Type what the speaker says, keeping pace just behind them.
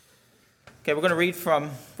Okay, we're going to read from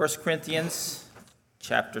 1 Corinthians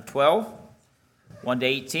chapter 12, 1 to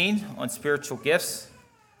 18 on spiritual gifts,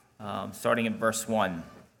 starting in verse 1.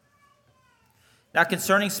 Now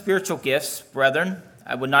concerning spiritual gifts, brethren,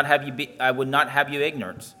 I would not have you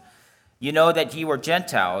ignorant. You know that ye were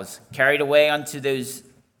Gentiles, carried away unto these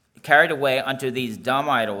dumb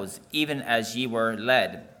idols, even as ye were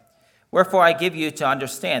led. Wherefore I give you to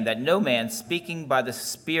understand that no man speaking by the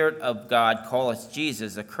Spirit of God calleth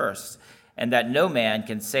Jesus accursed, and that no man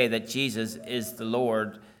can say that Jesus is the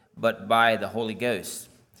Lord but by the Holy Ghost.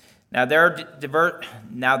 Now there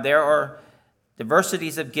are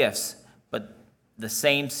diversities of gifts, but the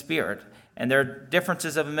same Spirit, and there are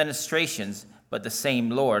differences of administrations, but the same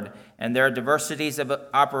Lord, and there are diversities of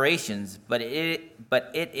operations, but it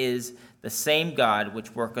is the same God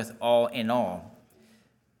which worketh all in all.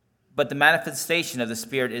 But the manifestation of the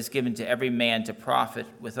Spirit is given to every man to profit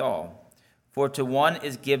withal. For to one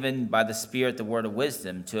is given by the Spirit the word of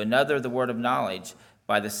wisdom, to another the word of knowledge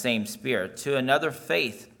by the same Spirit, to another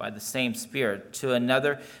faith by the same Spirit, to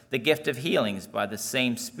another the gift of healings by the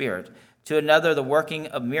same Spirit, to another the working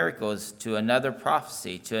of miracles, to another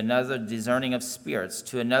prophecy, to another discerning of spirits,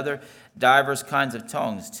 to another divers kinds of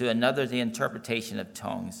tongues, to another the interpretation of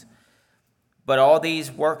tongues. But all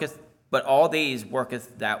these worketh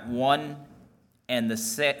that one and the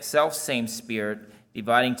selfsame Spirit,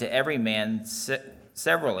 dividing to every man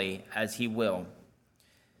severally as he will.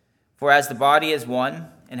 For as the body is one,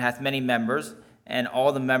 and hath many members, and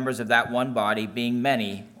all the members of that one body, being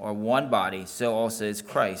many, or one body, so also is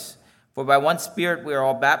Christ. For by one Spirit we are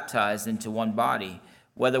all baptized into one body,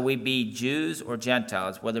 whether we be Jews or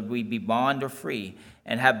Gentiles, whether we be bond or free,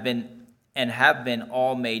 and have been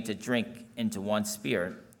all made to drink into one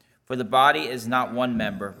Spirit. For the body is not one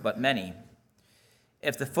member, but many.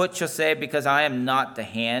 If the foot shall say, because I am not the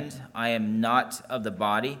hand, I am not of the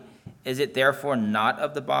body, is it therefore not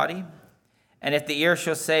of the body? And if the ear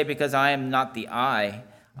shall say, because I am not the eye,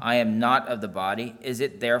 I am not of the body, is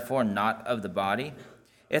it therefore not of the body?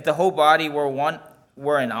 If the whole body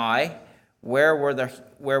were an eye, where were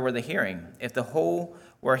the hearing? If the whole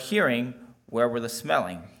were hearing, where were the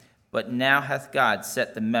smelling? But now hath God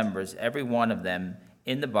set the members, every one of them,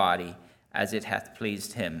 in the body, as it hath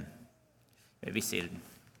pleased him. You may be seated.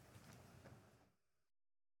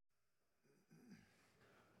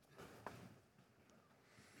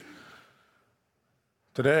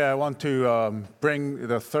 Today I want to bring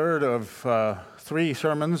the third of three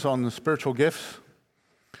sermons on the spiritual gifts.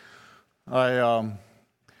 I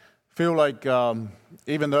feel like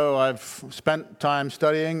even though I've spent time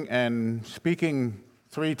studying and speaking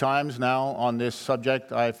 3 times now on this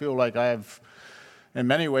subject, I feel like I've in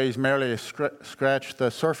many ways merely scratched the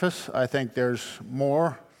surface. I think there's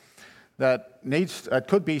more that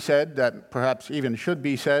could be said, that perhaps even should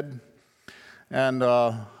be said. And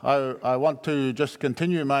I want to just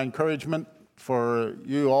continue my encouragement for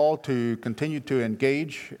you all to continue to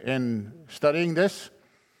engage in studying this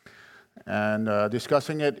and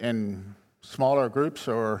discussing it in smaller groups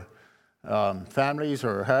or families,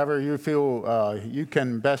 or however you feel you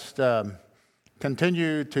can best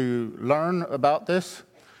continue to learn about this,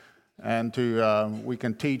 and we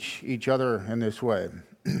can teach each other in this way.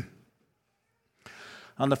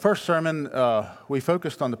 On the first sermon, we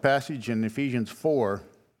focused on the passage in Ephesians 4,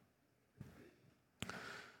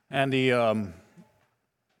 and in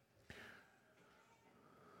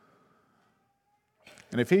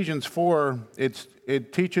Ephesians 4,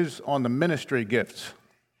 it teaches on the ministry gifts.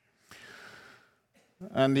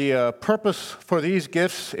 And the purpose for these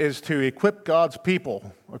gifts is to equip God's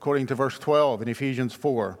people, according to verse 12 in Ephesians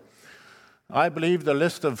 4. I believe the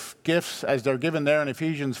list of gifts as they're given there in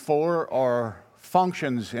Ephesians 4 are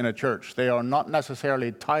functions in a church. They are not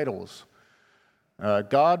necessarily titles.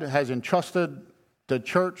 God has entrusted the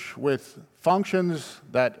church with functions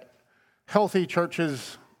that healthy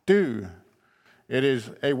churches do. It is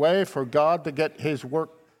a way for God to get his work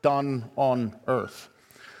done on earth.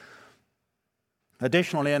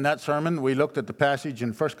 Additionally, in that sermon, we looked at the passage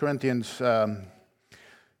in 2 Corinthians 12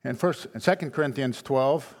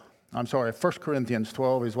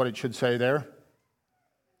 is what it should say there.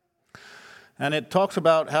 And it talks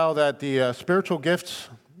about how that the spiritual gifts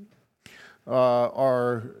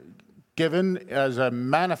are given as a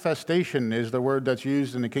manifestation, is the word that's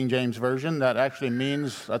used in the King James Version. That actually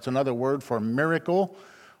means, that's another word for miracle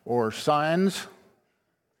or signs.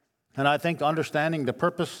 And I think understanding the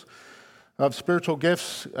purpose of spiritual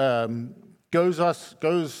gifts goes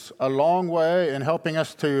a long way in helping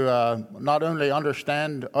us to not only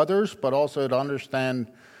understand others, but also to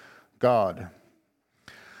understand God.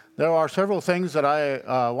 There are several things that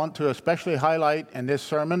I want to especially highlight in this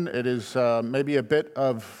sermon. It is maybe a bit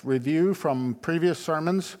of review from previous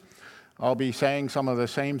sermons. I'll be saying some of the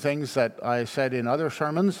same things that I said in other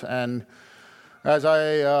sermons. And as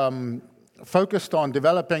I focused on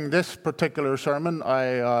developing this particular sermon,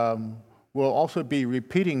 I will also be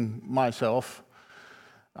repeating myself.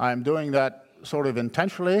 I'm doing that sort of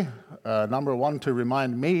intentionally. Number one, to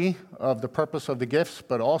remind me of the purpose of the gifts,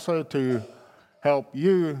 but also to help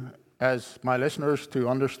you as my listeners to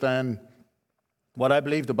understand what I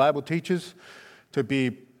believe the Bible teaches to be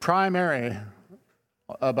primary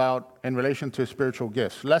about in relation to spiritual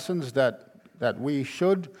gifts. Lessons that we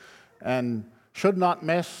should and should not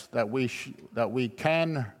miss, that we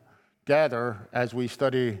can gather as we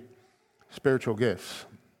study spiritual gifts.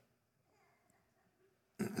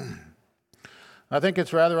 I think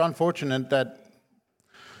it's rather unfortunate that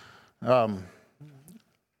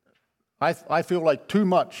I feel like too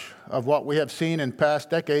much of what we have seen in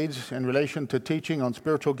past decades in relation to teaching on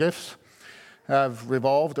spiritual gifts have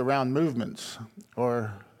revolved around movements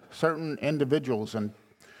or certain individuals and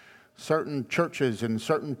certain churches in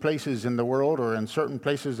certain places in the world or in certain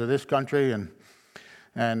places of this country.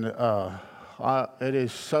 And it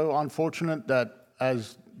is so unfortunate that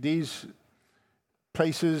as these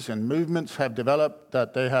places and movements have developed,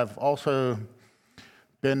 that they have also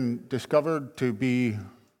been discovered to be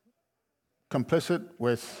complicit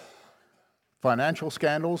with financial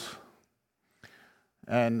scandals,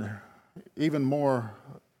 and even more,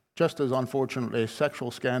 just as unfortunately,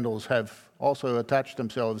 sexual scandals have also attached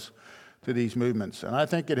themselves to these movements. And I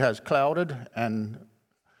think it has clouded and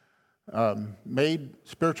made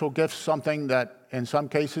spiritual gifts something that in some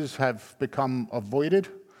cases have become avoided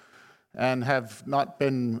and have not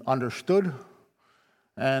been understood,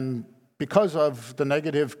 and because of the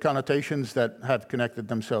negative connotations that have connected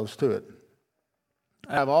themselves to it.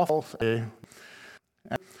 I have also,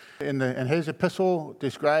 in his epistle,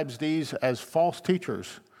 describes these as false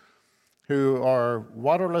teachers who are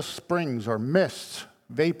waterless springs or mists,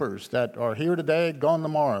 vapors that are here today, gone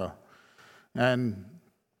tomorrow. And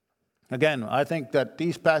again, I think that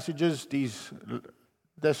these passages,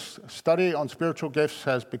 this study on spiritual gifts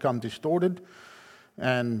has become distorted,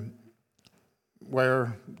 and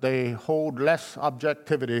where they hold less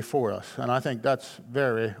objectivity for us. And I think that's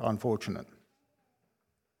very unfortunate.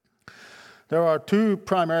 There are two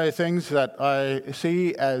primary things that I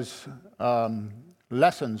see as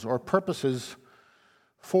lessons or purposes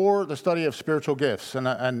for the study of spiritual gifts.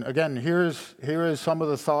 And again, here is some of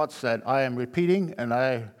the thoughts that I am repeating, and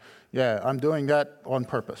I'm doing that on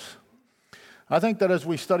purpose. I think that as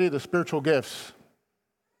we study the spiritual gifts,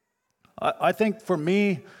 I think for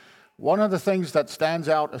me, one of the things that stands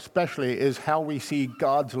out especially is how we see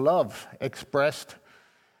God's love expressed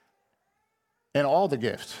in all the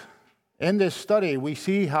gifts. In this study, we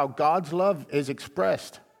see how God's love is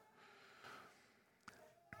expressed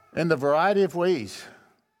in the variety of ways,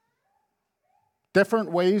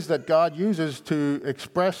 different ways that God uses to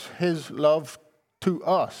express his love to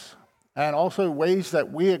us, and also ways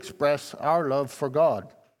that we express our love for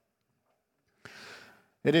God.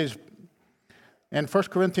 It is in 1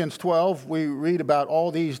 Corinthians 12, we read about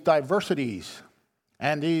all these diversities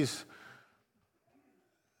and these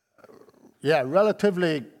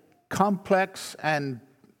relatively complex and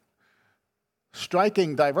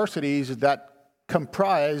striking diversities that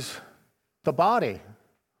comprise the body.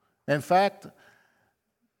 In fact,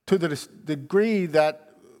 to the degree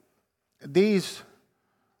that these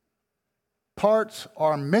parts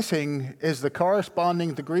are missing is the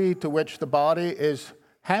corresponding degree to which the body is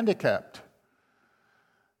handicapped.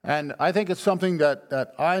 And I think it's something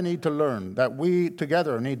that I need to learn, that we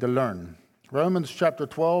together need to learn. Romans chapter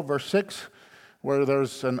 12, verse 6, where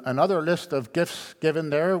there's another list of gifts given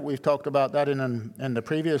there. We've talked about that in the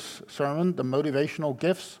previous sermon, the motivational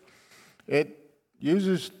gifts. It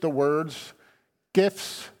uses the words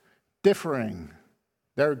gifts differing.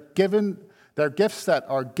 They're gifts that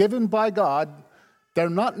are given by God. They're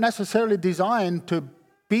not necessarily designed to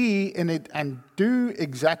be in it and do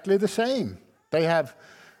exactly the same. They have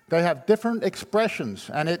different expressions,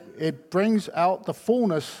 and it brings out the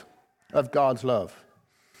fullness of God's love.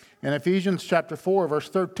 In Ephesians chapter 4, verse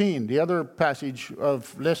 13, the other passage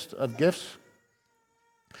of list of gifts,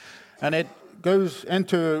 and it goes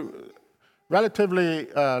into relatively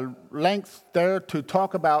length there to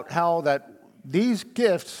talk about how that these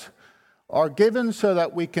gifts are given so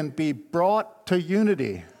that we can be brought to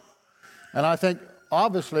unity. And I think,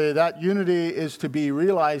 obviously, that unity is to be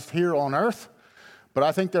realized here on earth, but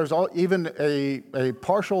I think there's even a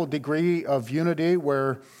partial degree of unity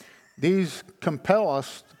where these compel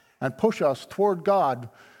us and push us toward God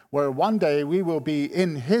where one day we will be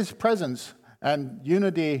in his presence and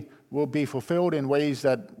unity will be fulfilled in ways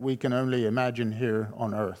that we can only imagine here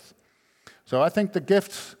on earth. So I think the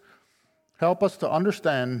gifts help us to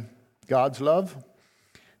understand God's love,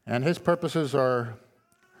 and his purposes are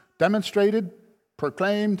demonstrated,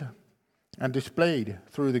 proclaimed, and displayed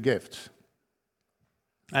through the gifts.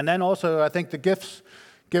 And then also, I think the gifts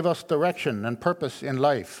give us direction and purpose in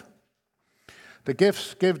life. The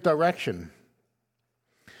gifts give direction.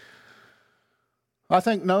 I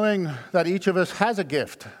think knowing that each of us has a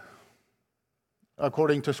gift,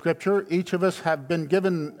 according to Scripture, each of us have been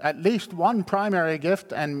given at least one primary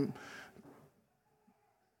gift, and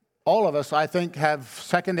all of us, I think, have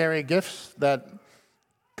secondary gifts that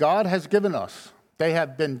God has given us. They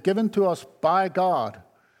have been given to us by God.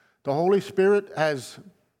 The Holy Spirit has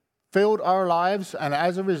filled our lives, and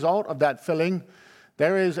as a result of that filling,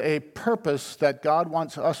 there is a purpose that God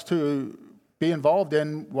wants us to be involved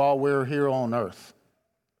in while we're here on earth.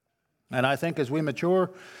 And I think as we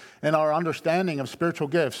mature in our understanding of spiritual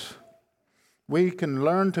gifts, we can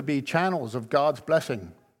learn to be channels of God's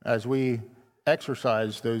blessing as we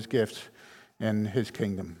exercise those gifts in his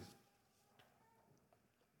kingdom.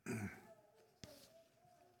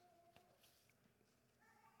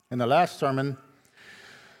 In the last sermon,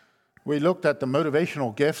 we looked at the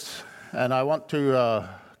motivational gifts, and I want to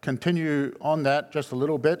continue on that just a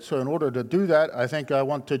little bit. So in order to do that, I think I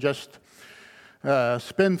want to just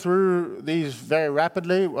spin through these very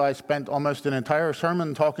rapidly. I spent almost an entire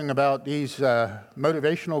sermon talking about these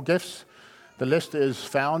motivational gifts. The list is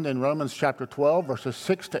found in Romans chapter 12, verses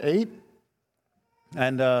 6 to 8.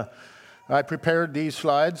 And I prepared these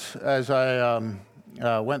slides as I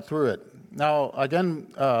went through it. Now, again,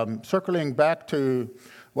 circling back to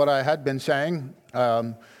what I had been saying,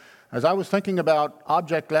 as I was thinking about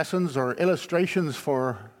object lessons or illustrations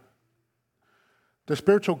for the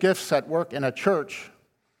spiritual gifts at work in a church,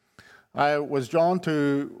 I was drawn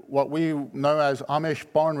to what we know as Amish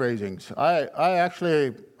barn raisings. I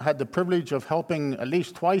actually had the privilege of helping at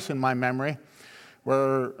least twice in my memory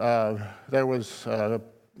where there was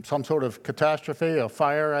some sort of catastrophe, a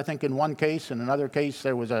fire, I think in one case. In another case,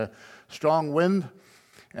 there was a strong wind,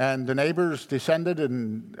 and the neighbors descended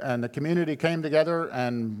and the community came together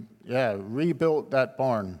and, rebuilt that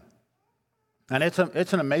barn. And it's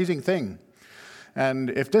an amazing thing. And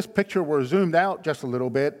if this picture were zoomed out just a little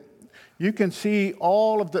bit, you can see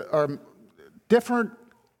all of the different,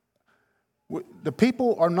 the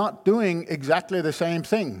people are not doing exactly the same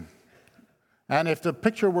thing. And if the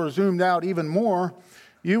picture were zoomed out even more,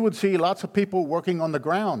 you would see lots of people working on the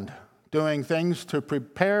ground, doing things to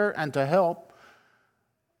prepare and to help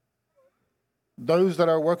those that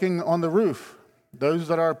are working on the roof, those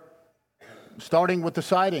that are starting with the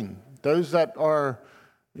siding, those that are,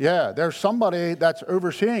 there's somebody that's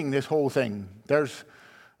overseeing this whole thing. There's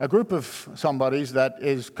a group of somebodies that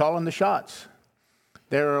is calling the shots.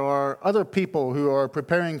 There are other people who are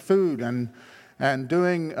preparing food and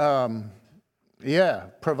doing,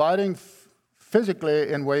 providing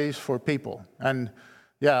physically in ways for people. And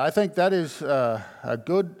I think that is a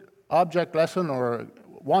good object lesson or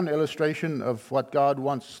one illustration of what God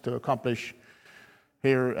wants to accomplish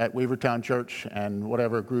here at Weavertown Church and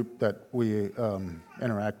whatever group that we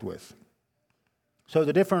interact with. So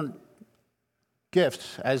the different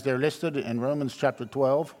gifts, as they're listed in Romans chapter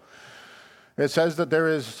 12, it says that there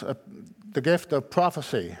is the gift of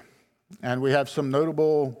prophecy, and we have some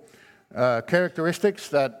notable characteristics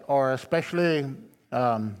that are especially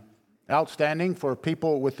outstanding for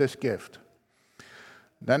people with this gift.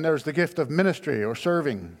 Then there's the gift of ministry or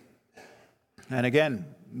serving. And again,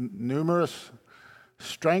 numerous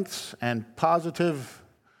strengths and positive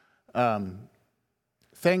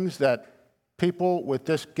things that people with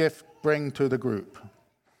this gift bring to the group.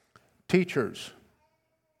 Teachers,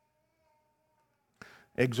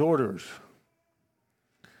 exhorters,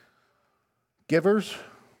 givers,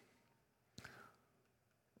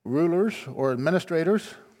 rulers or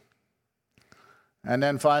administrators, and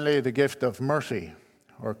then finally the gift of mercy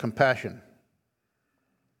or compassion.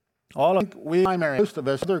 All of most of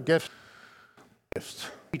us other gifts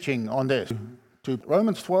teaching on this. To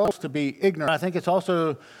Romans 12 to be ignorant. I think it's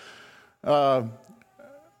also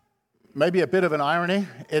maybe a bit of an irony.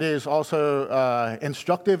 It is also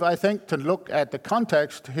instructive, I think, to look at the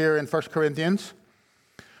context here in 1 Corinthians.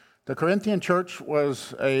 The Corinthian church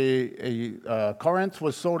was Corinth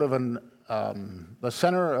was sort of the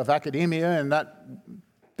center of academia in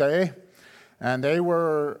that day. And they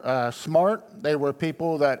were smart. They were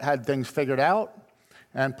people that had things figured out.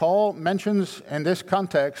 And Paul mentions in this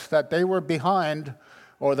context that they were behind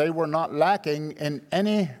or they were not lacking in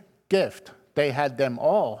any gift they had them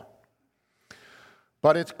all.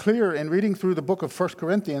 But it's clear in reading through the book of 1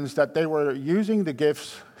 Corinthians that they were using the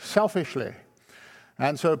gifts selfishly.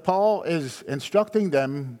 And so Paul is instructing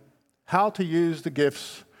them how to use the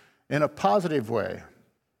gifts in a positive way.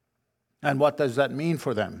 And what does that mean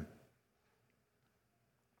for them?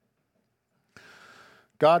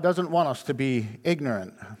 God doesn't want us to be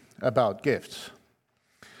ignorant about gifts.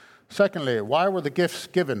 Secondly, why were the gifts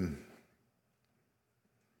given?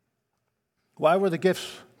 Why were the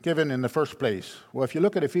gifts given in the first place? Well, if you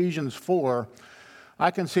look at Ephesians 4,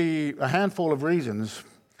 I can see a handful of reasons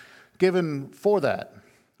given for that.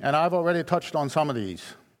 And I've already touched on some of these.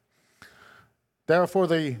 They're for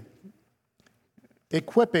the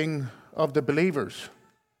equipping of the believers.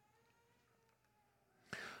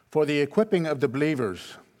 For the equipping of the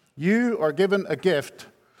believers. You are given a gift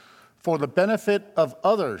for the benefit of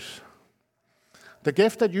others. The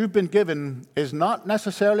gift that you've been given is not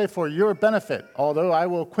necessarily for your benefit, although I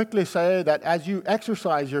will quickly say that as you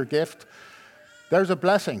exercise your gift, there's a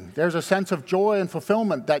blessing. There's a sense of joy and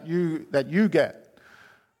fulfillment that you get.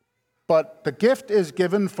 But the gift is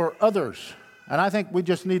given for others. And I think we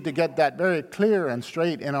just need to get that very clear and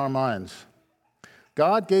straight in our minds.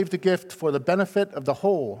 God gave the gift for the benefit of the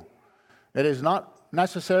whole. It is not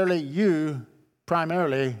necessarily you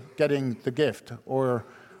primarily getting the gift or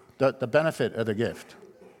the benefit of the gift.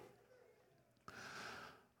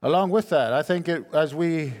 Along with that, I think as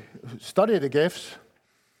we study the gifts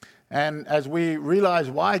and as we realize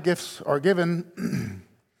why gifts are given,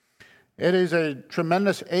 it is a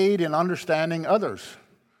tremendous aid in understanding others.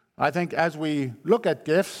 I think as we look at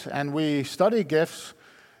gifts and we study gifts,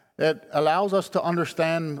 it allows us to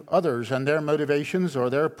understand others and their motivations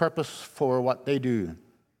or their purpose for what they do.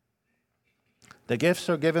 The gifts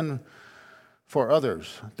are given for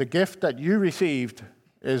others. The gift that you received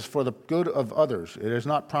is for the good of others. It is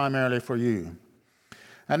not primarily for you.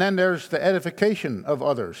 And then there's the edification of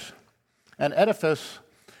others. And edifice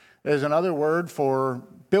is another word for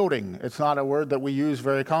building. It's not a word that we use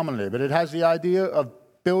very commonly, but it has the idea of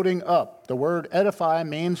building up. The word edify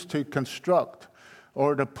means to construct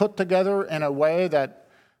or to put together in a way that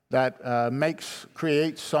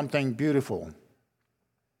creates something beautiful.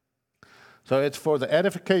 So it's for the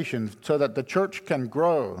edification so that the church can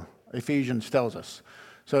grow, Ephesians tells us,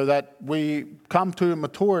 so that we come to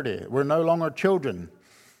maturity. We're no longer children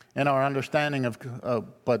in our understanding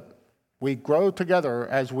but we grow together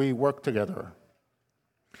as we work together.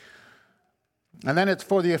 And then it's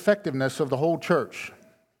for the effectiveness of the whole church.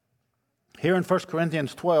 Here in 1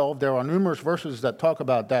 Corinthians 12, there are numerous verses that talk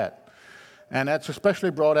about that. And that's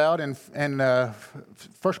especially brought out in 1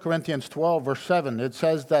 Corinthians 12, verse 7. It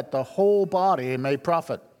says that the whole body may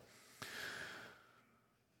profit.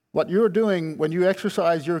 What you're doing when you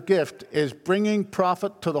exercise your gift is bringing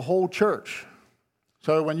profit to the whole church.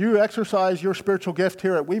 So when you exercise your spiritual gift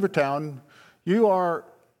here at Weavertown, you are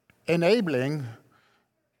enabling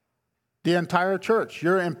the entire church.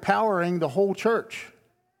 You're empowering the whole church.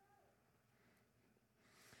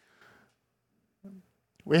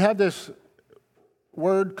 We have this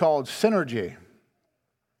word called synergy.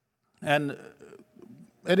 And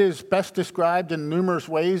it is best described in numerous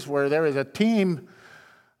ways where there is a team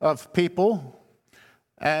of people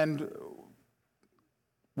and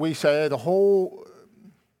we say the whole,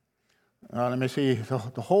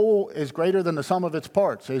 the whole is greater than the sum of its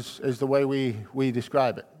parts is the way we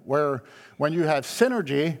describe it. Where when you have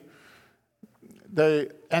synergy,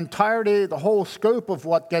 the entirety, the whole scope of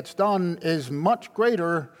what gets done is much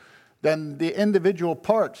greater than the individual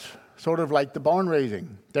parts, sort of like the barn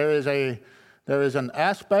raising. There is an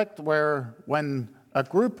aspect where when a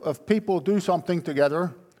group of people do something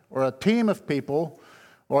together, or a team of people,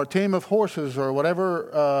 or a team of horses, or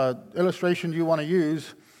whatever illustration you want to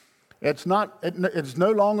use, it's no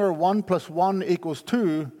longer 1 + 1 =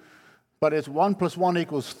 2, but it's 1 +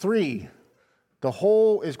 1 = 3. The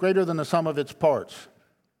whole is greater than the sum of its parts.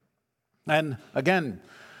 And again,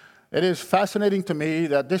 it is fascinating to me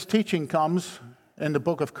that this teaching comes in the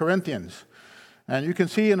book of Corinthians. And you can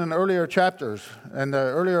see in an earlier chapters, in the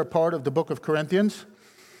earlier part of the book of Corinthians,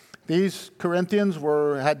 these Corinthians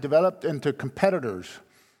had developed into competitors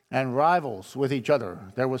and rivals with each other.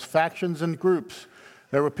 There was factions and groups.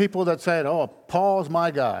 There were people that said, oh, Paul's my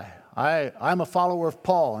guy. I'm a follower of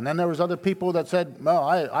Paul. And then there was other people that said, no,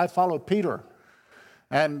 I follow Peter.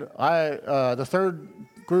 And the third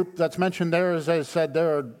group that's mentioned there is they said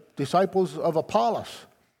they're disciples of Apollos.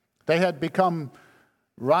 They had become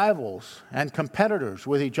rivals and competitors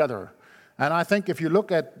with each other. And I think if you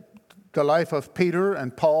look at the life of Peter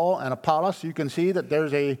and Paul and Apollos, you can see that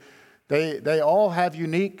they all have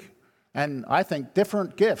unique and I think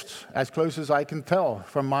different gifts, as close as I can tell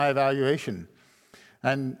from my evaluation.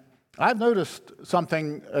 And I've noticed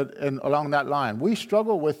something along that line. We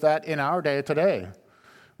struggle with that in our day today,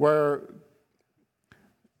 where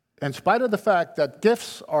in spite of the fact that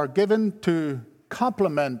gifts are given to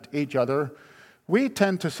complement each other, we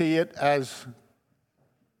tend to see it as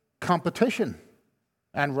competition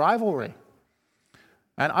and rivalry.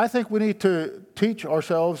 And I think we need to teach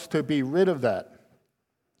ourselves to be rid of that.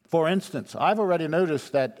 For instance, I've already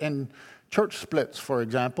noticed that in church splits, for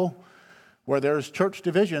example, where there's church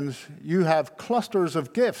divisions, you have clusters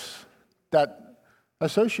of gifts that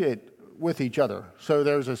associate with each other. So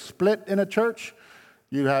there's a split in a church.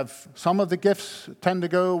 You have some of the gifts tend to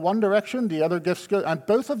go one direction, the other gifts go, and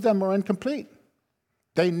both of them are incomplete.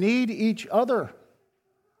 They need each other.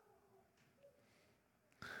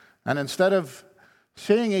 And instead of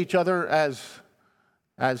seeing each other as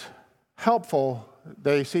helpful,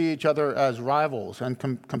 they see each other as rivals and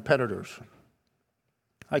competitors.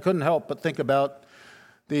 I couldn't help but think about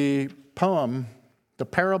the poem, the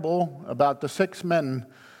parable about the 6 men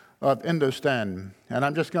of Indostan. And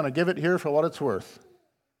I'm just going to give it here for what it's worth.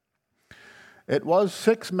 It was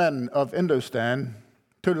 6 men of Indostan,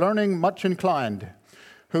 to learning much inclined,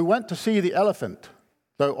 who went to see the elephant,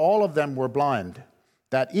 though all of them were blind,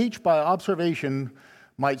 that each by observation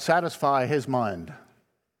might satisfy his mind.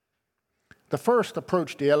 The first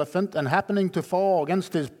approached the elephant, and happening to fall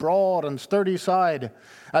against his broad and sturdy side,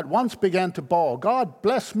 at once began to bawl, "God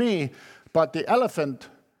bless me, but the elephant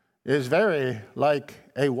is very like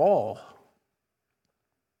a wall."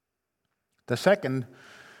 The second,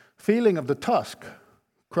 feeling of the tusk,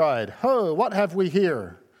 cried, "Ho, what have we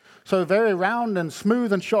here? So very round and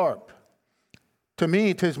smooth and sharp. To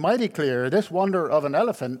me 'tis mighty clear, this wonder of an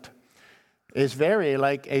elephant is very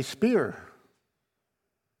like a spear."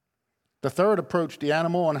 The third approached the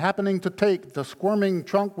animal, and happening to take the squirming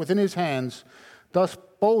trunk within his hands, thus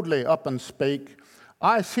boldly up and spake,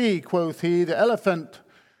 "I see," quoth he, "the elephant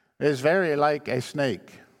is very like a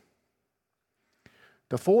snake."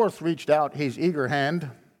 The fourth reached out his eager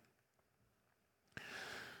hand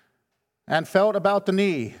and felt about the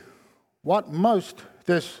knee. "What most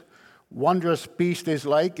this wondrous beast is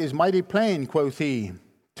like is mighty plain," quoth he.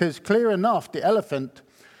 "'Tis clear enough the elephant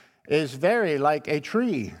is very like a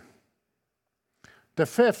tree." The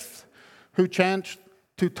fifth, who chanced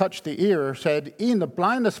to touch the ear, said, "E'en the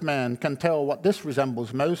blindest man can tell what this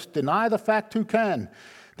resembles most. Deny the fact who can.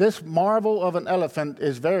 This marvel of an elephant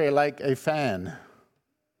is very like a fan."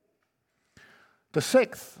 The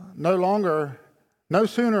sixth, no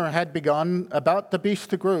sooner had begun about the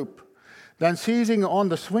beast to group, than seizing on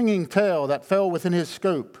the swinging tail that fell within his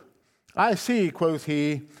scope, "I see," quoth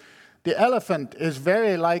he, "the elephant is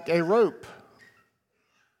very like a rope."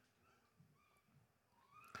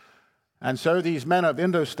 And so these men of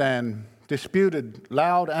Indostan disputed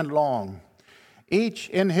loud and long, each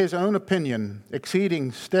in his own opinion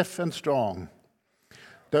exceeding stiff and strong.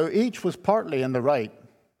 Though each was partly in the right,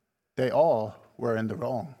 they all were in the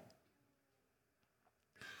wrong.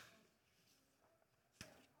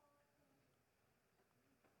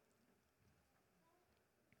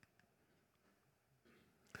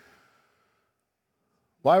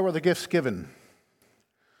 Why were the gifts given?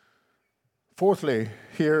 Fourthly,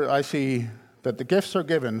 here I see that the gifts are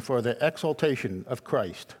given for the exaltation of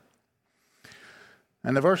Christ.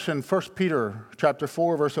 And the verse in 1 Peter chapter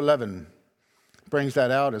 4, verse 11 brings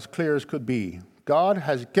that out as clear as could be. God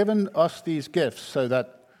has given us these gifts so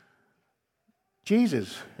that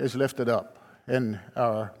Jesus is lifted up in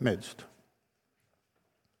our midst.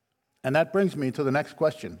 And that brings me to the next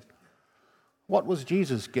question. What was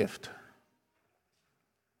Jesus' gift?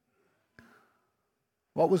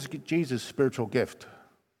 What was Jesus' spiritual gift?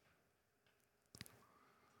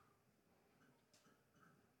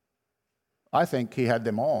 I think he had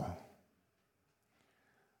them all.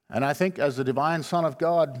 And I think as the divine Son of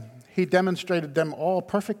God, he demonstrated them all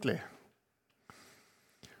perfectly.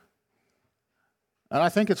 And I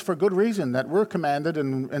think it's for good reason that we're commanded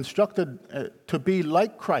and instructed to be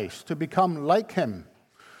like Christ, to become like him,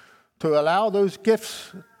 to allow those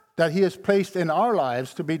gifts that he has placed in our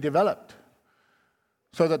lives to be developed,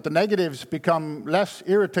 so that the negatives become less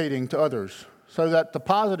irritating to others, so that the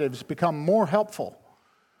positives become more helpful,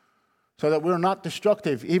 so that we're not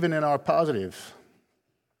destructive even in our positive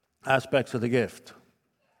aspects of the gift.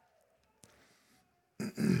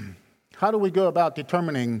 How do we go about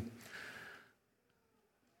determining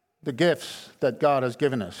the gifts that God has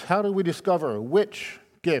given us? How do we discover which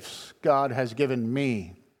gifts God has given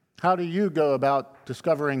me? How do you go about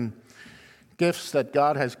discovering gifts that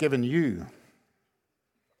God has given you?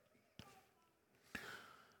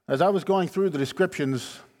 As I was going through the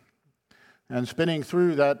descriptions and spinning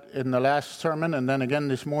through that in the last sermon and then again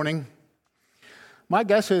this morning, my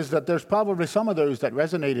guess is that there's probably some of those that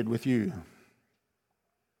resonated with you.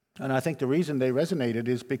 And I think the reason they resonated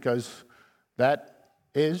is because that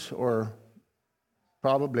is, or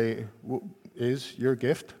probably is, your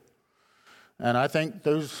gift. And I think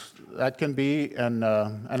that can be an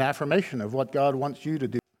affirmation of what God wants you to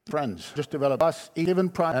do. Friends, just develop us, even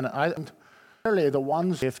pride. And I clearly the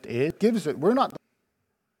one's gift is gives it. We're not,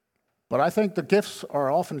 but I think the gifts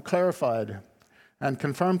are often clarified and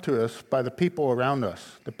confirmed to us by the people around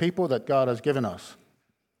us, the people that God has given us.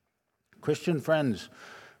 Christian friends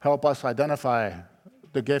help us identify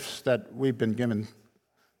the gifts that we've been given,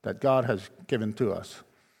 that God has given to us.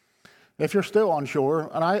 If you're still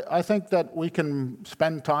unsure, and I think that we can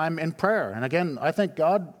spend time in prayer. And again, I think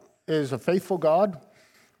God is a faithful God.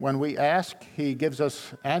 When we ask, He gives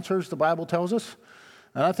us answers, the Bible tells us.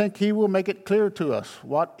 And I think He will make it clear to us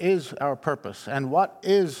what is our purpose and what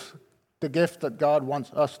is the gift that God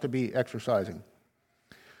wants us to be exercising.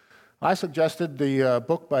 I suggested the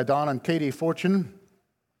book by Don and Katie Fortune,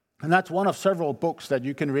 and that's one of several books that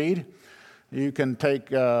you can read. You can take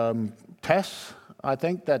tests, I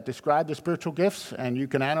think, that describe the spiritual gifts, and you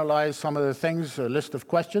can analyze some of the things, a list of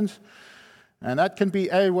questions, and that can be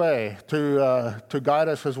a way to guide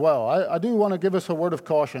us as well. I do want to give us a word of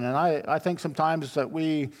caution, and I think sometimes that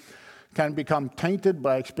we can become tainted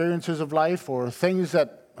by experiences of life or things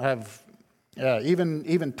that have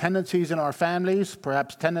even tendencies in our families,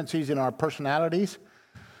 perhaps tendencies in our personalities,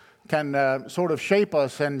 can sort of shape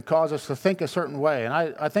us and cause us to think a certain way. And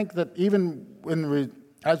I think that even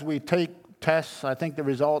as we take tests, I think the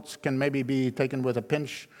results can maybe be taken with a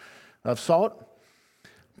pinch of salt.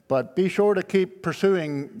 But be sure to keep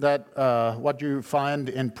pursuing that what you find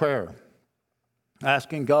in prayer,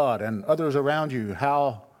 asking God and others around you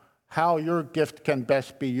how your gift can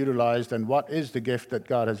best be utilized and what is the gift that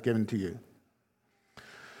God has given to you.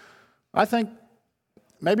 I think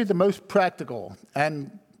maybe the most practical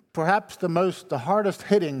and perhaps the hardest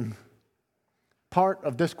hitting part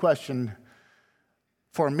of this question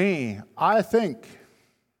for me, I think,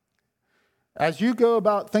 as you go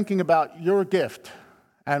about thinking about your gift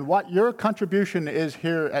and what your contribution is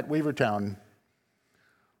here at Weavertown,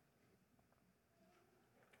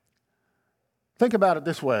 think about it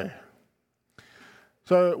this way.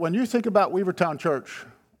 So when you think about Weavertown Church,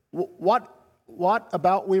 what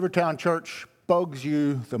about Weavertown Church bugs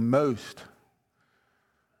you the most?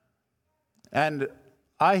 And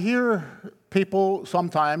I hear people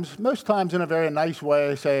sometimes, most times in a very nice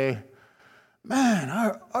way, say, man,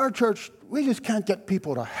 our church, we just can't get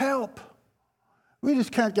people to help. We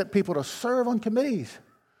just can't get people to serve on committees.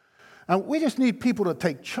 And we just need people to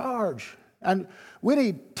take charge. And we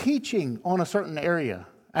need teaching on a certain area.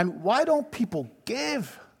 And why don't people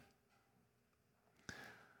give?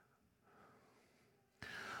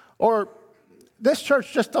 Or this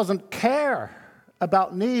church just doesn't care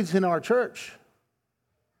about needs in our church.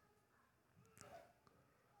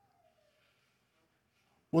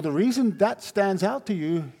 Well, the reason that stands out to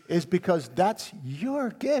you is because that's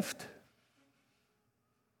your gift.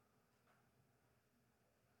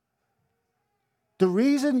 The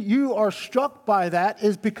reason you are struck by that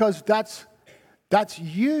is because that's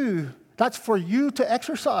you. That's for you to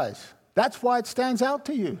exercise. That's why it stands out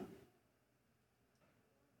to you.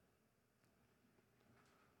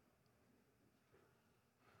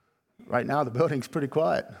 Right now, the building's pretty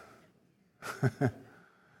quiet.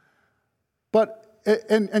 But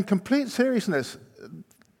in complete seriousness,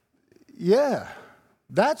 yeah,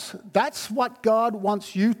 that's what God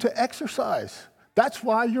wants you to exercise. That's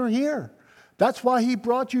why you're here. That's why He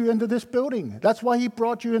brought you into this building. That's why He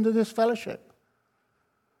brought you into this fellowship.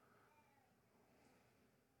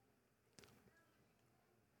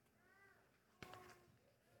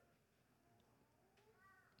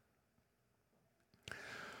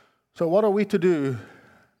 So what are we to do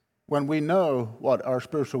when we know what our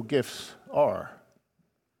spiritual gifts are?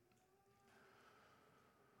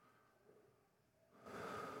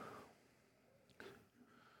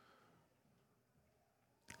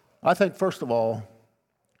 I think, first of all,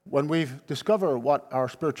 when we discover what our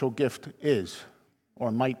spiritual gift is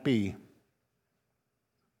or might be,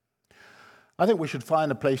 I think we should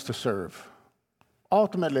find a place to serve.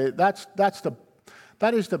 Ultimately, that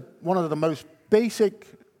is one of the most basic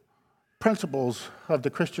principles of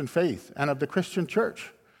the Christian faith and of the Christian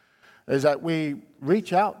church, is that we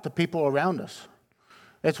reach out to people around us.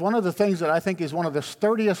 It's one of the things that I think is one of the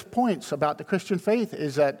sturdiest points about the Christian faith,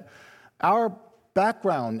 is that our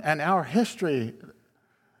background and our history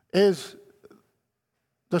is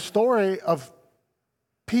the story of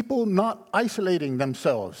people not isolating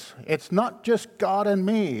themselves. It's not just God and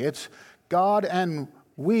me. It's God and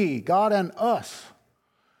we, God and us.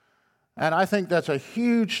 And I think that's a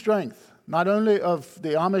huge strength, not only of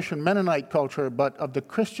the Amish and Mennonite culture, but of the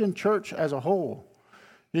Christian church as a whole.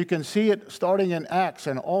 You can see it starting in Acts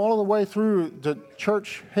and all the way through the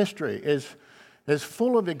church history is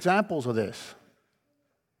full of examples of this.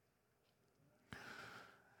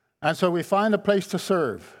 And so we find a place to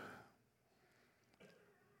serve.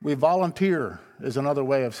 We volunteer is another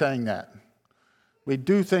way of saying that. We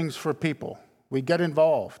do things for people. We get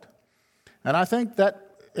involved. And I think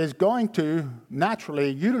that is going to naturally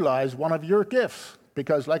utilize one of your gifts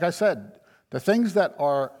because, like I said, the things that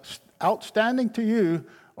are outstanding to you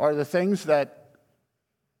are the things that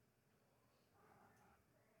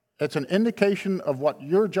it's an indication of what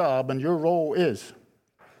your job and your role is.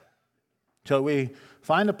 So we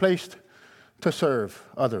find a place to serve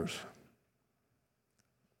others.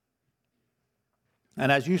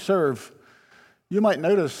 And as you serve, you might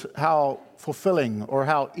notice how fulfilling or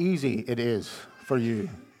how easy it is for you.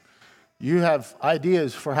 You have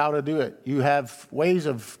ideas for how to do it. You have ways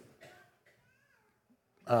of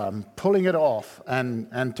pulling it off, and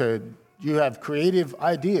you have creative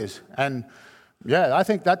ideas. And yeah, I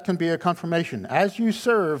think that can be a confirmation. As you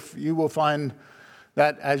serve, you will find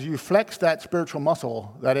that as you flex that spiritual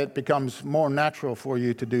muscle, that it becomes more natural for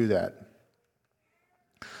you to do that.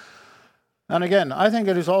 And again, I think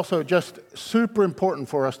it is also just super important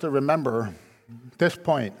for us to remember this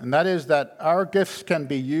point, and that is that our gifts can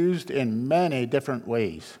be used in many different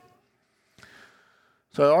ways.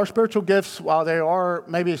 So our spiritual gifts, while they are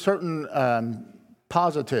maybe certain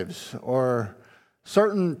positives or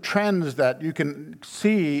certain trends that you can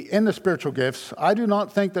see in the spiritual gifts, I do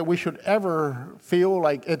not think that we should ever feel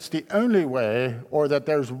like it's the only way or that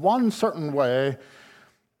there's one certain way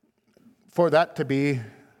for that to be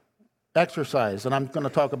exercised. And I'm going to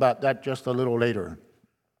talk about that just a little later.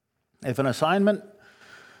 If an assignment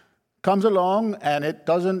comes along and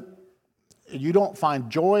you don't find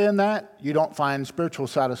joy in that, you don't find spiritual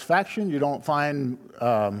satisfaction, you don't find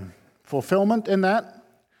fulfillment in that,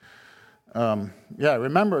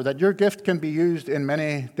 remember that your gift can be used in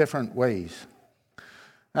many different ways.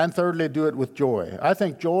 And thirdly, do it with joy. I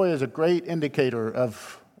think joy is a great indicator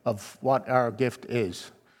of what our gift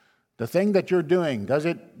is. The thing that you're doing, does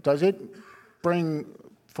it bring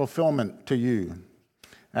fulfillment to you?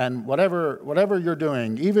 And whatever you're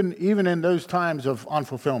doing, even in those times of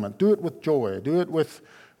unfulfillment, do it with joy. Do it with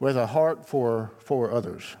a heart for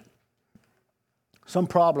others. Some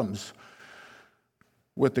problems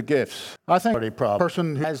with the gifts. I think a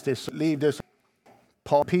person who has this, leave this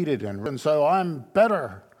repeated, and so I'm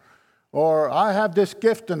better. Or I have this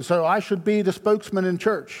gift, and so I should be the spokesman in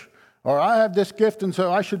church. Or I have this gift, and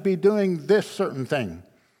so I should be doing this certain thing.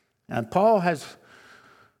 And Paul has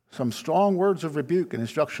some strong words of rebuke and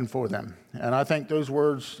instruction for them. And I think those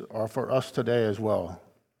words are for us today as well.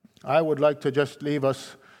 I would like to just leave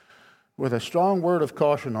us with a strong word of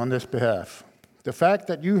caution on this behalf. The fact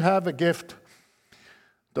that you have a gift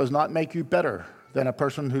does not make you better than a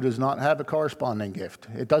person who does not have a corresponding gift.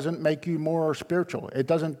 It doesn't make you more spiritual. It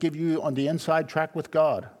doesn't give you on the inside track with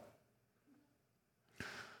God.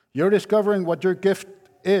 Your discovering what your gift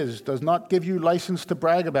is does not give you license to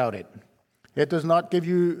brag about it. It does not give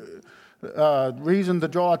you reason to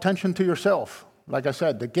draw attention to yourself. Like I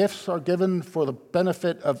said, the gifts are given for the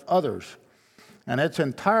benefit of others. And it's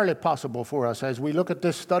entirely possible for us as we look at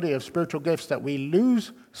this study of spiritual gifts that we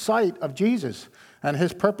lose sight of Jesus and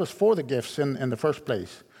his purpose for the gifts in the first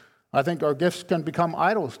place. I think our gifts can become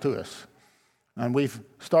idols to us. And we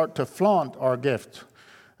start to flaunt our gifts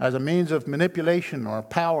as a means of manipulation or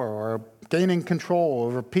power or gaining control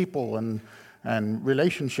over people and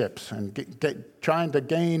relationships and trying to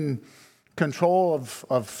gain control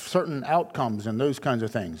of certain outcomes and those kinds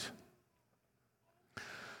of things.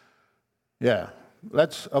 Yeah,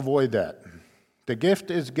 let's avoid that. The gift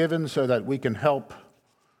is given so that we can help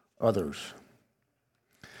others.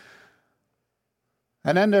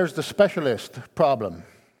 And then there's the specialist problem.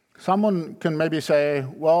 Someone can maybe say,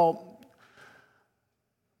 well,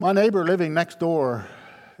 my neighbor living next door,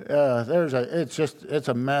 it's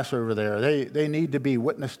a mess over there. They need to be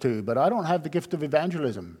witnessed to, but I don't have the gift of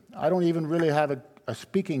evangelism. I don't even really have a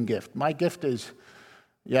speaking gift. My gift is,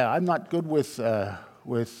 I'm not good with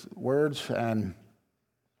words, and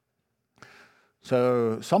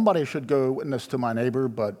so somebody should go witness to my neighbor,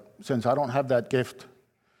 but since I don't have that gift,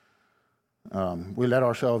 we let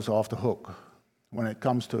ourselves off the hook when it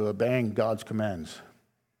comes to obeying God's commands.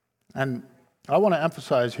 And I want to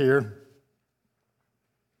emphasize here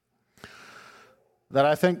that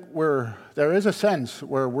I think there is a sense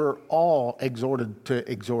where we're all exhorted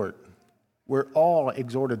to exhort. We're all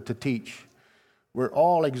exhorted to teach. We're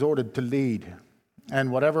all exhorted to lead.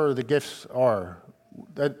 And whatever the gifts are,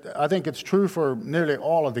 I think it's true for nearly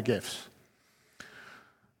all of the gifts.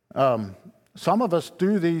 Some of us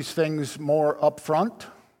do these things more up front.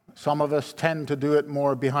 Some of us tend to do it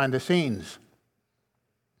more behind the scenes.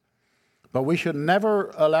 But we should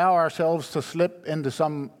never allow ourselves to slip into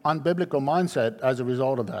some unbiblical mindset as a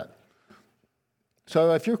result of that.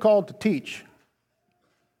 So if you're called to teach,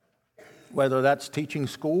 whether that's teaching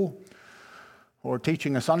school, or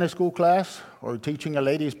teaching a Sunday school class, or teaching a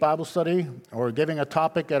ladies' Bible study, or giving a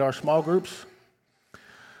topic at our small groups,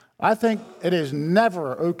 I think it is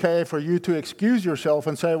never okay for you to excuse yourself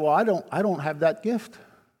and say, well, I don't have that gift.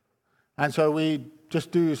 And so we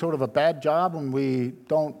just do sort of a bad job and we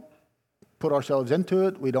don't put ourselves into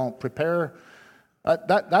it. We don't prepare.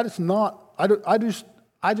 That is not,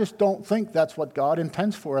 I just don't think that's what God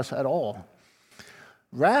intends for us at all.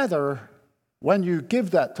 Rather, when you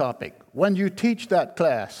give that topic, when you teach that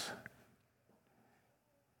class,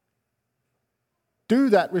 do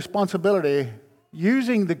that responsibility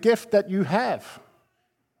using the gift that you have.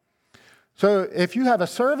 So if you have a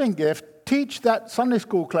serving gift, teach that Sunday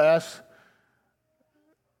school class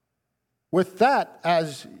with that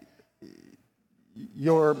as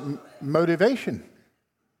your motivation.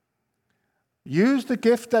 Use the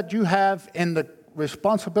gift that you have in the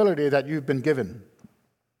responsibility that you've been given.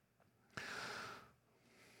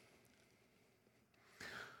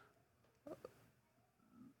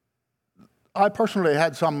 I personally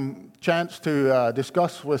had some chance to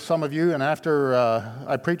discuss with some of you, and after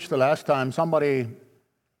I preached the last time, somebody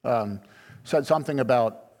said something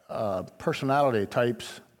about personality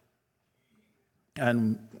types,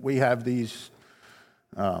 and we have these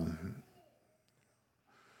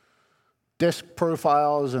disc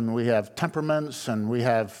profiles, and we have temperaments, and we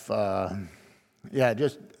have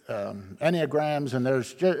enneagrams, and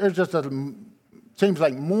there's just seems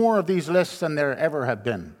like more of these lists than there ever have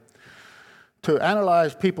been to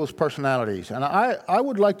analyze people's personalities. And I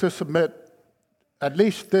would like to submit at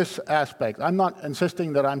least this aspect. I'm not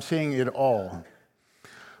insisting that I'm seeing it all.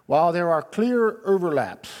 While there are clear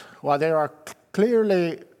overlaps, while there are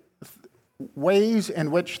clearly ways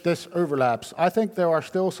in which this overlaps, I think there are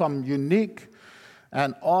still some unique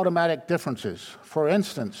and automatic differences. For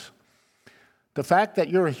instance, the fact that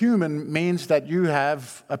you're a human means that you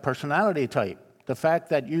have a personality type. The fact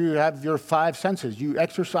that you have your five senses, you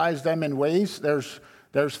exercise them in ways, there's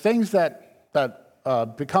things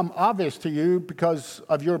that become obvious to you because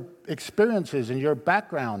of your experiences and your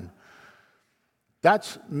background.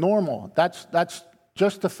 That's normal. That's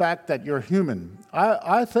just the fact that you're human.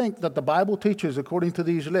 I think that the Bible teaches, according to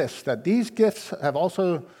these lists, that these gifts have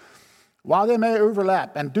also, while they may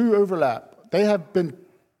overlap and do overlap, they have been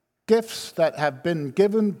gifts that have been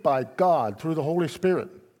given by God through the Holy Spirit.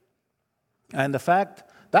 And that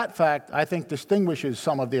fact, I think, distinguishes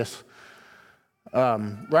some of this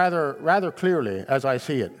rather clearly as I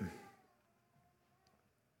see it.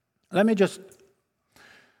 Let me just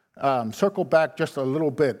circle back just a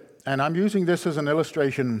little bit, and I'm using this as an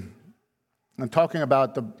illustration and talking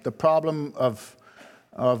about the problem of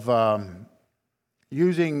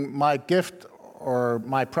using my gift or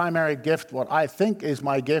my primary gift, what I think is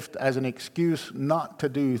my gift, as an excuse not to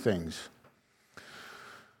do things.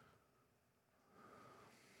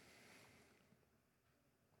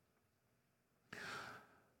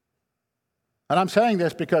 And I'm saying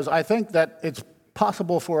this because I think that it's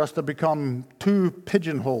possible for us to become too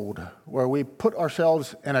pigeonholed, where we put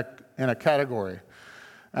ourselves in a category,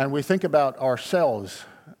 and we think about ourselves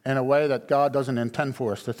in a way that God doesn't intend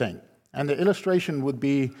for us to think. And the illustration would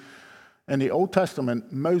be in the Old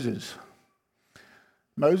Testament, Moses.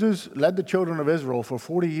 Moses led the children of Israel for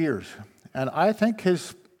 40 years, and I think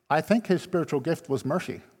his spiritual gift was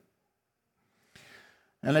mercy.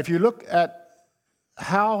 And if you look at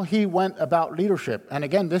how he went about leadership, and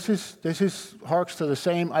again, this harks to the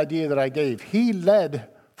same idea that I gave. He led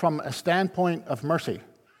from a standpoint of mercy.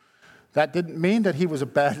 That didn't mean that he was a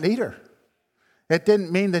bad leader. It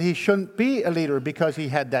didn't mean that he shouldn't be a leader because he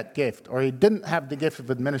had that gift, or he didn't have the gift of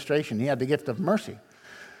administration. He had the gift of mercy.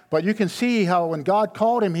 But you can see how when God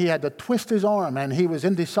called him, he had to twist his arm, and he was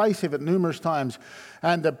indecisive at numerous times.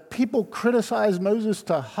 And the people criticized Moses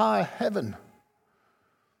to high heaven.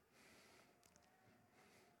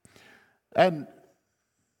 And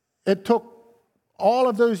it took all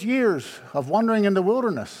of those years of wandering in the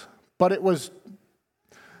wilderness, but it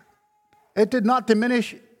did not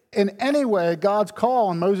diminish in any way God's call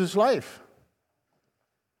on Moses' life.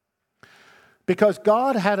 because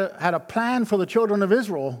God had a plan for the children of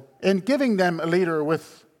Israel in giving them a leader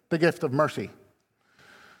with the gift of mercy.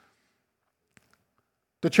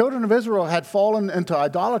 The children of Israel had fallen into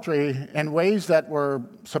idolatry in ways that were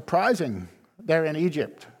surprising there in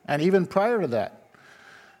Egypt, and even prior to that.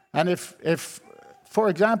 And if, for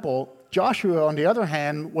example, Joshua, on the other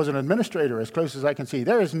hand, was an administrator, as close as I can see,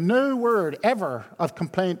 there is no word ever of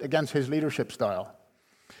complaint against his leadership style.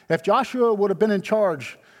 If Joshua would have been in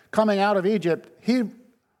charge coming out of Egypt,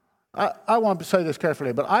 I want to say this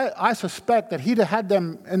carefully, but I suspect that he'd have had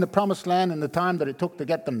them in the promised land in the time that it took to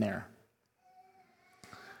get them there.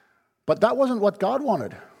 But that wasn't what God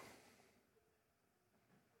wanted.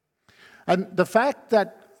 And the fact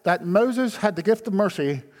that Moses had the gift of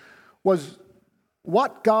mercy was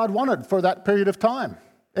what God wanted for that period of time.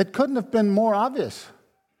 It couldn't have been more obvious.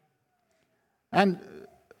 And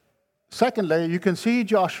secondly, you can see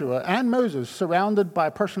Joshua and Moses surrounded by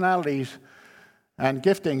personalities and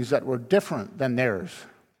giftings that were different than theirs.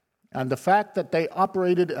 And the fact that they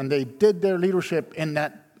operated and they did their leadership in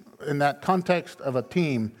that context of a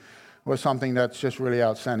team was something that's just really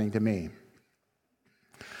outstanding to me.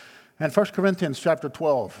 And 1 Corinthians chapter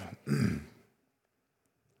 12,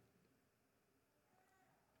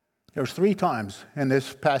 there's 3 times in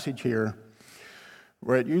this passage here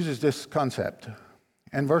where it uses this concept.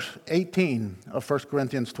 In verse 18 of 1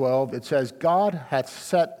 Corinthians 12, it says, God hath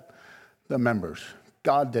set the members.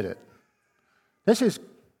 God did it. This is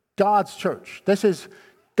God's church. This is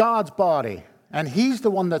God's body. And he's the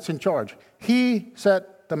one that's in charge. He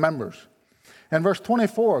set the members. In verse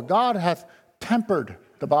 24, God hath tempered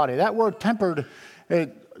the body. That word tempered,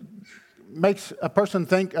 it makes a person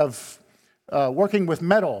think of working with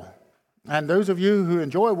metal. And those of you who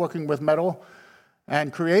enjoy working with metal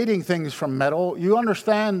and creating things from metal, you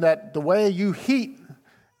understand that the way you heat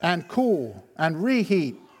and cool and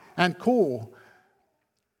reheat and cool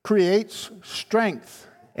creates strength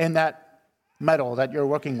in that metal that you're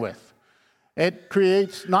working with. It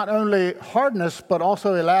creates not only hardness, but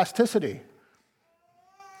also elasticity.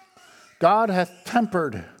 God hath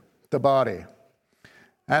tempered the body.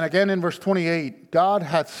 And again in verse 28, God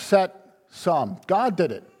hath set some. God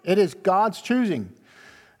did it. It is God's choosing.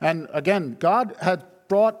 And again, God has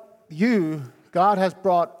brought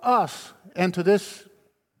us into this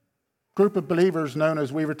group of believers known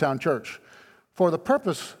as Weavertown Church for the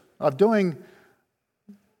purpose of doing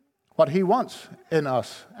what he wants in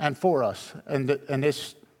us and for us in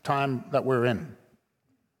this time that we're in.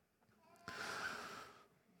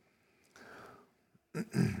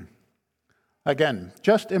 Again,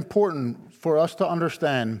 just important for us to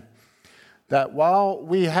understand that while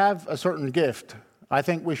we have a certain gift, I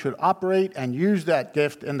think we should operate and use that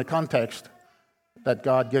gift in the context that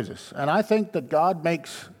God gives us. And I think that God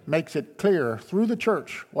makes it clear through the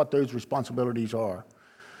church what those responsibilities are.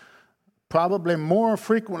 Probably more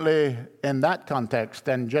frequently in that context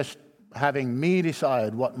than just having me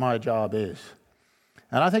decide what my job is.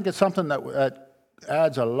 And I think it's something that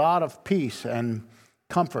adds a lot of peace and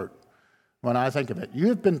comfort when I think of it.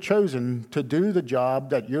 You've been chosen to do the job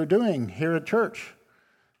that you're doing here at church.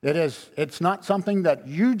 It's not something that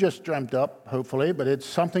you just dreamt up, hopefully, but it's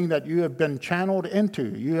something that you have been channeled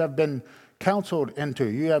into. You have been counseled into.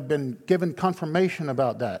 You have been given confirmation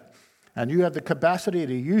about that. And you have the capacity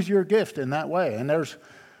to use your gift in that way. And there's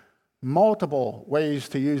multiple ways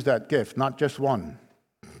to use that gift, not just one.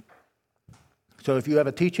 So if you have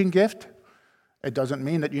a teaching gift, it doesn't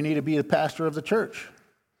mean that you need to be the pastor of the church.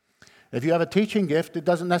 If you have a teaching gift, it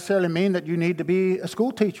doesn't necessarily mean that you need to be a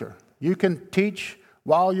school teacher. You can teach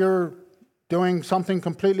while you're doing something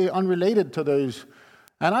completely unrelated to those.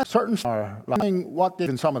 And I certainly are learning what did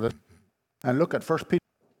in some of this. And look at 1 Peter.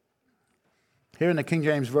 Here in the King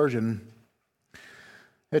James Version,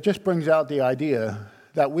 it just brings out the idea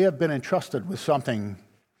that we have been entrusted with something.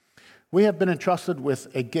 We have been entrusted with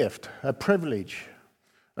a gift, a privilege,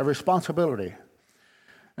 a responsibility.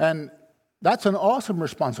 And that's an awesome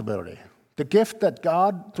responsibility. The gift that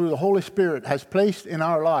God, through the Holy Spirit, has placed in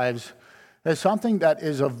our lives is something that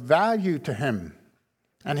is of value to Him.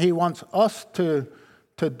 And He wants us to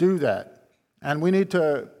do that. And we need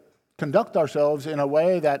to conduct ourselves in a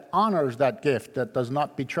way that honors that gift, that does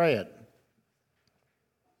not betray it.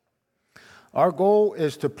 Our goal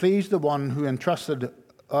is to please the one who entrusted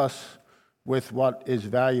us with what is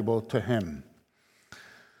valuable to Him.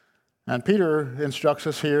 And Peter instructs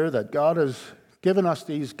us here that God has given us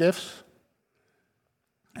these gifts,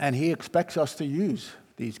 and He expects us to use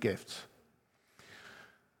these gifts.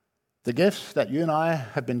 The gifts that you and I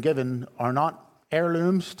have been given are not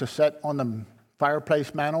heirlooms to set on the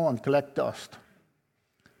fireplace mantle and collect dust.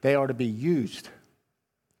 They are to be used.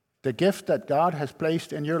 The gift that God has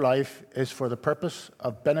placed in your life is for the purpose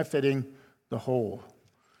of benefiting the whole.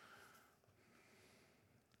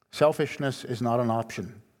 Selfishness is not an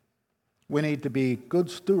option. We need to be good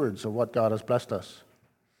stewards of what God has blessed us.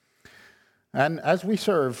 And as we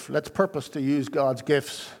serve, let's purpose to use God's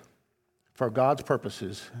gifts for God's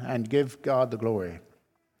purposes and give God the glory.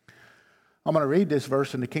 I'm going to read this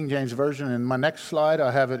verse in the King James Version. In my next slide,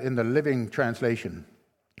 I have it in the Living Translation.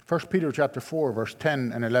 1 Peter chapter 4, verse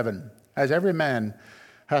 10 and 11. As every man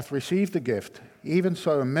hath received a gift, even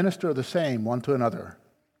so minister the same one to another,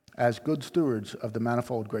 as good stewards of the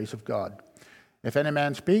manifold grace of God. If any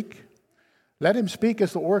man speak, let him speak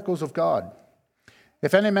as the oracles of God.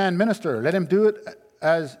 If any man minister, let him do it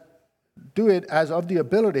as of the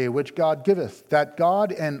ability which God giveth, that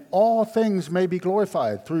God in all things may be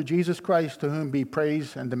glorified through Jesus Christ, to whom be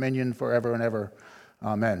praise and dominion forever and ever.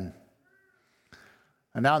 Amen.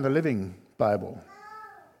 And now in the Living Bible.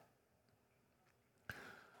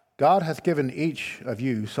 God hath given each of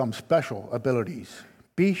you some special abilities.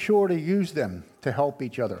 Be sure to use them to help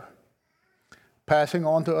each other, passing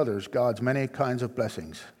on to others God's many kinds of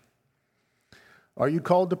blessings. Are you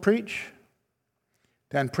called to preach?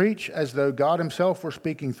 Then preach as though God himself were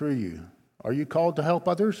speaking through you. Are you called to help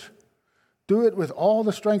others? Do it with all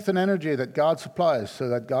the strength and energy that God supplies, so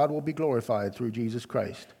that God will be glorified through Jesus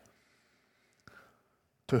Christ.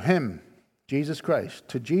 To him, Jesus Christ,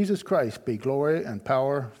 to Jesus Christ be glory and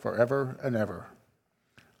power forever and ever.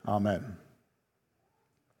 Amen.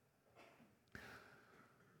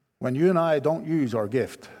 When you and I don't use our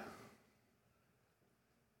gift,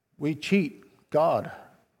 we cheat God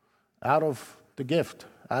out of the gift,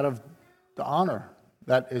 out of the honor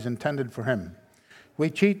that is intended for him. We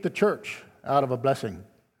cheat the church out of a blessing.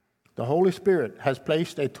 The Holy Spirit has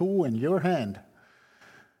placed a tool in your hand,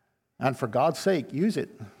 and for God's sake, use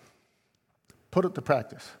it. Put it to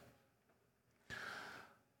practice.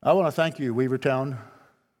 I want to thank you, Weavertown.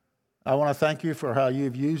 I want to thank you for how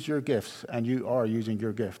you've used your gifts, and you are using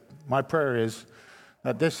your gift. My prayer is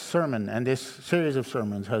that this sermon and this series of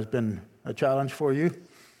sermons has been a challenge for you,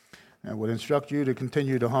 and would instruct you to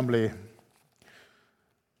continue to humbly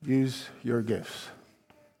use your gifts.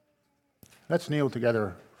 Let's kneel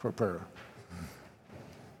together for prayer.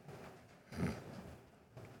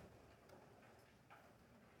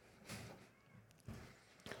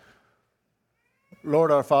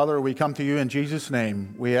 Lord our Father, we come to you in Jesus'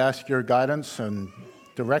 name. We ask your guidance and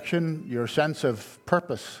direction, your sense of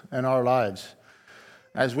purpose in our lives.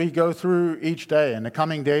 As we go through each day in the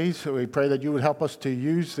coming days, we pray that you would help us to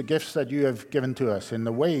use the gifts that you have given to us in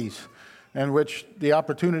the ways in which the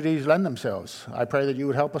opportunities lend themselves. I pray that you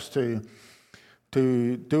would help us to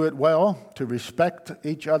do it well, to respect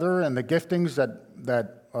each other and the giftings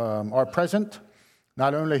that are present,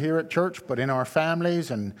 not only here at church, but in our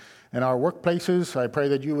families and in our workplaces. I pray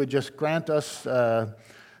that you would just grant us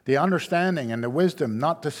the understanding and the wisdom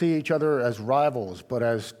not to see each other as rivals, but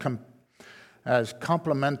as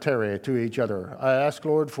complementary to each other. I ask,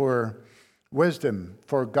 Lord, for wisdom,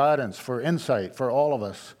 for guidance, for insight for all of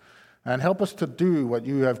us, and help us to do what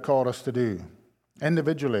you have called us to do,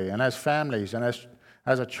 individually and as families and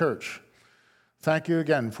as a church. Thank you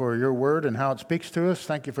again for your word and how it speaks to us.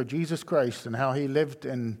 Thank you for Jesus Christ and how he lived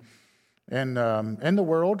in the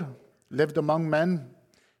world, lived among men,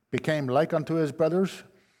 became like unto his brothers,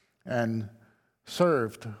 and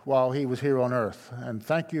served while he was here on earth. And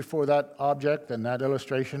thank you for that object and that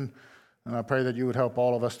illustration. And I pray that you would help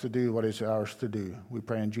all of us to do what is ours to do. We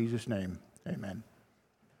pray in Jesus' name. Amen.